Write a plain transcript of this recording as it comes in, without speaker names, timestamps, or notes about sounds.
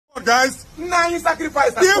Guys,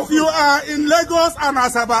 if you are in Lagos and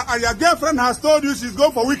Asaba and your girlfriend has told you she's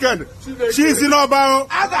going for weekend, she's in Oba.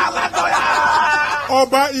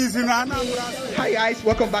 Oba is in Anambra. Hi guys,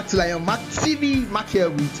 welcome back to Lyon Mack TV. Mack here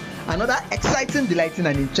with another exciting, delighting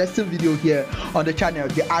and interesting video here on the channel.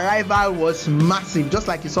 The arrival was massive, just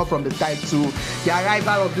like you saw from the title. The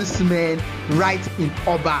arrival of this man right in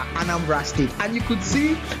Oba, Anambra State. And you could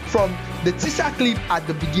see from the teaser clip at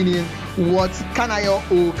the beginning what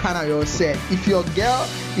o.kanayo said. If your girl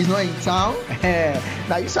is not in town,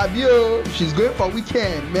 now you sabi, she's going for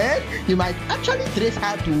weekend, man. You might actually trace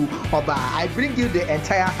her to Oba. I bring you the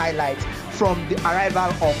entire highlight from the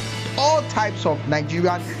arrival of all types of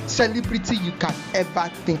Nigerian celebrity you can ever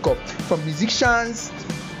think of, from musicians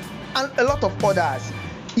and a lot of others.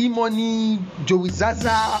 Emoney,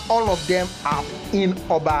 JOWIZAZA, all of them are in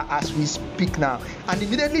Oba as we speak now. And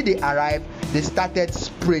immediately they arrived, they started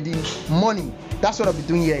spreading money. That's what I'll be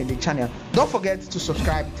doing here in the channel. Don't forget to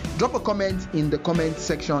subscribe. Drop a comment in the comment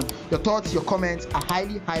section. Your thoughts, your comments are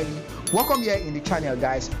highly welcome here in the channel,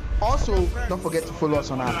 guys. Also, don't forget to follow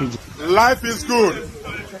us on our page. Life is good.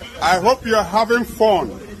 I hope you're having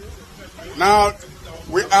fun. Now,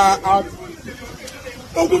 we are at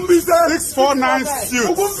 649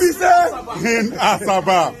 suits in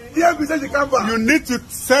Asaba. You need to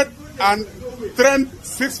set and trend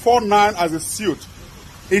 649 as a suit.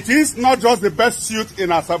 It is not just the best suit in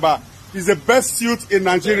Asaba, it's the best suit in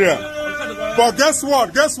Nigeria. But guess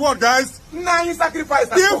what? Guess what, guys?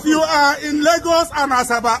 If you are in Lagos and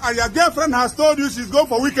Asaba and your girlfriend has told you she's going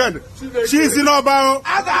for weekend, she's in Oba.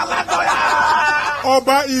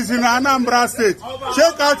 Oba is in Anambra State.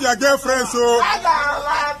 Check out your girlfriend, so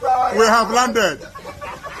we have landed.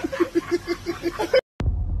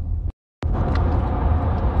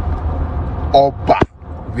 Oba,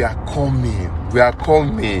 we are coming.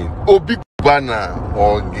 Obi Cubana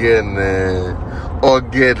again.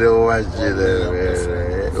 Watch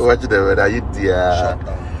the weather, you dear.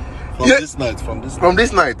 From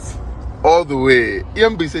this night, all the way.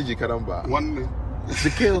 Embassy Karamba. One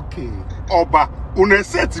okay. Oba,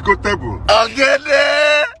 uneset go table.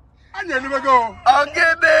 Again. Anya ni go.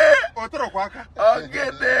 Again. Otoro kwaka.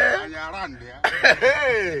 Again. Anya around there.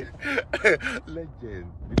 Legend.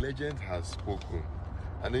 The legend has spoken.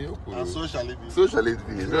 And so shall it be. So shall it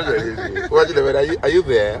be. Watch the weather. Are you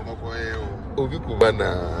there? Obi Cubana.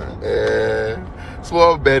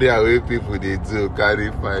 Small burial where people they do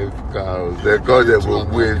carry 5 cows. They call them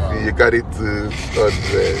Obuefi. You carry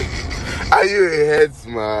 200. Are you a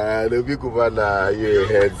headsman? Obi Cubana, are you a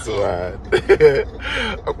headsman?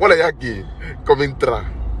 What are you coming tra?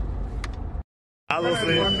 Hello,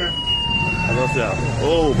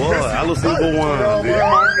 oh boy, hello, single one.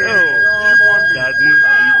 Daddy.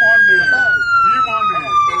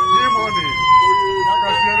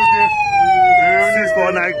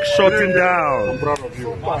 Like shutting down. I'm proud of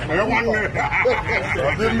you.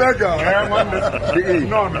 The mega.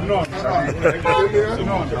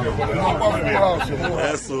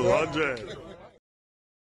 Yes, 100.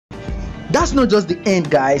 That's not just the end,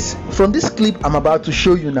 guys. From this clip I'm about to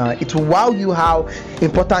show you now, it will wow you how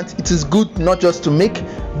important it is good not just to make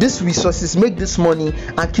these resources, make this money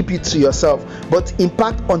and keep it to yourself, but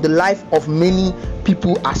impact on the life of many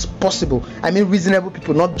people as possible. I mean reasonable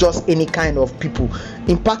people, not just any kind of people.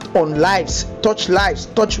 Impact on lives, touch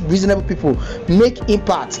reasonable people, make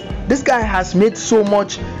impact. This guy has made so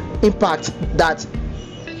much impact that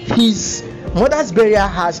his mother's burial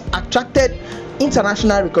has attracted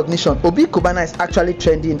international recognition. Obi Cubana is actually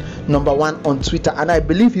trending #1 on Twitter, and I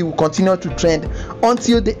believe he will continue to trend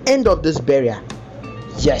until the end of this burial.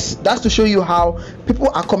 Yes, that's to show you how people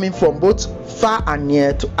are coming from both far and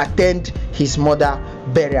near to attend his mother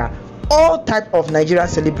burial. All type of Nigerian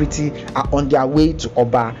celebrity are on their way to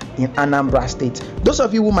Oba in Anambra State. Those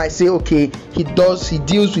of you who might say, okay, he deals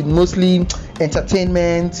with mostly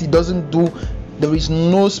entertainment, there is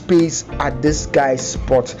no space at this guy's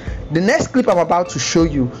spot. The next clip I'm about to show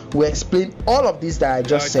you will explain all of this that I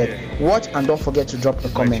just said. Watch and don't forget to drop a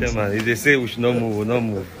comment. If they say we should not move, we'll not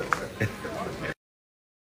move.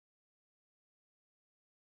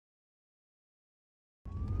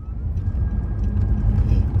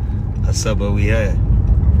 Asaba, we are.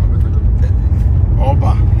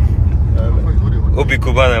 Oba. Obi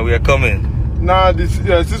Cubana, we are coming. Nah, this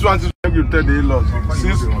one is you tell the in-laws.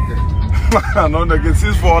 No, again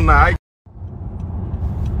 649.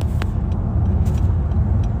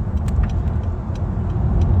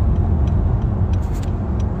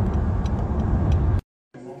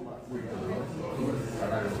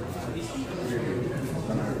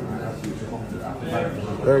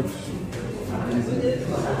 Thanks.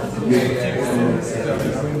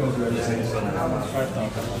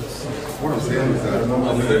 What I'm saying is that you know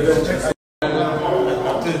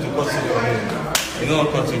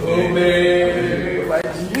what see,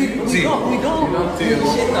 no,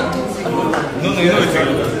 you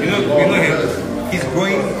know him. He's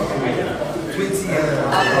growing 20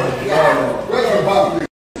 years.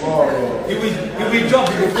 He will drop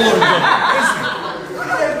the floor.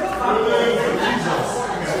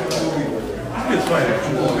 It's fine.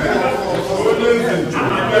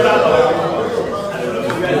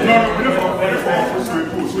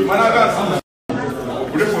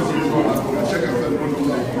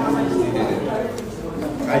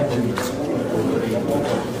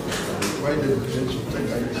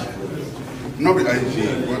 Not with IG.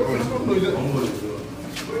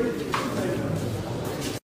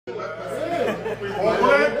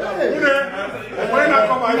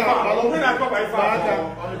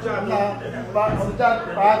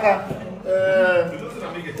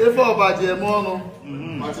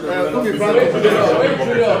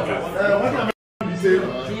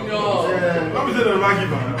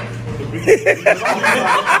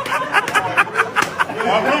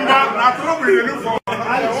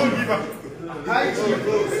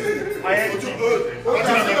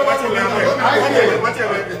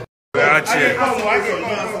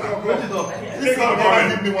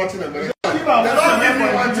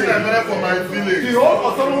 for my village. The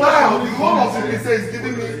whole of the is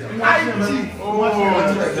giving me IG.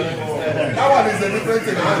 That one is a different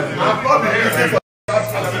thing. I've not been using for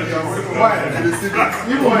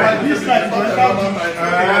even my this time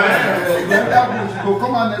go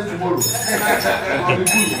come on next tomorrow.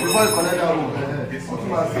 Before you connect that room.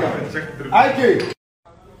 IK.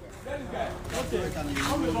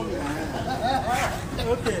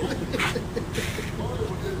 Okay.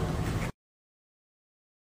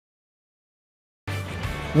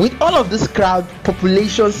 With all of this crowd,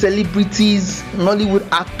 population, celebrities, Nollywood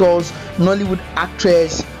actors, Nollywood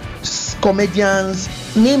actresses, comedians,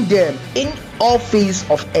 name them, in all phase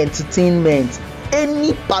of entertainment,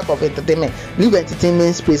 any part of entertainment, leave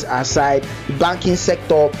entertainment space aside, banking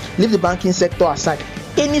sector, leave the banking sector aside,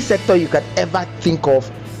 any sector you can ever think of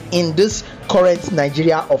in this current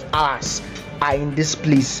Nigeria of ours are in this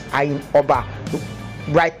place, are in Oba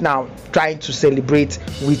right now, trying to celebrate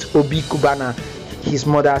with Obi Cubana his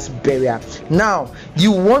mother's burial. Now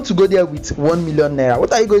you want to go there with 1 million naira.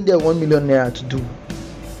 What are you going there 1 million naira to do?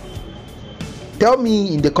 Tell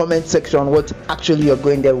me in the comment section what actually you're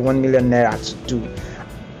going there 1 million naira to do.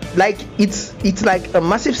 Like it's like a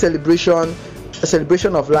massive celebration, a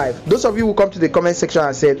celebration of life. Those of you who come to the comment section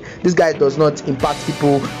and said this guy does not impact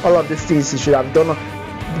people, all of these things he should have done,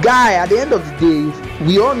 guy, at the end of the day,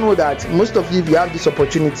 we all know that most of you, if you have this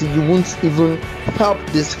opportunity, you won't even help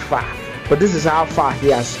this far. But this is how far he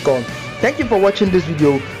has gone. Thank you for watching this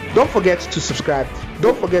video. Don't forget to subscribe.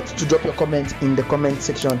 Don't forget to drop your comments in the comment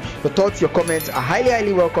section. Your thoughts, your comments are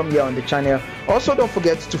highly welcome here on the channel. Also, don't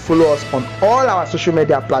forget to follow us on all our social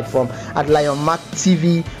media platforms at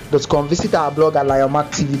LionMackTV.com. Visit our blog at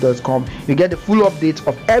LionMackTV.com. You get the full update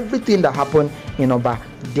of everything that happened in Oba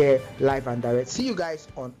there, live and direct. See you guys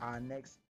on our next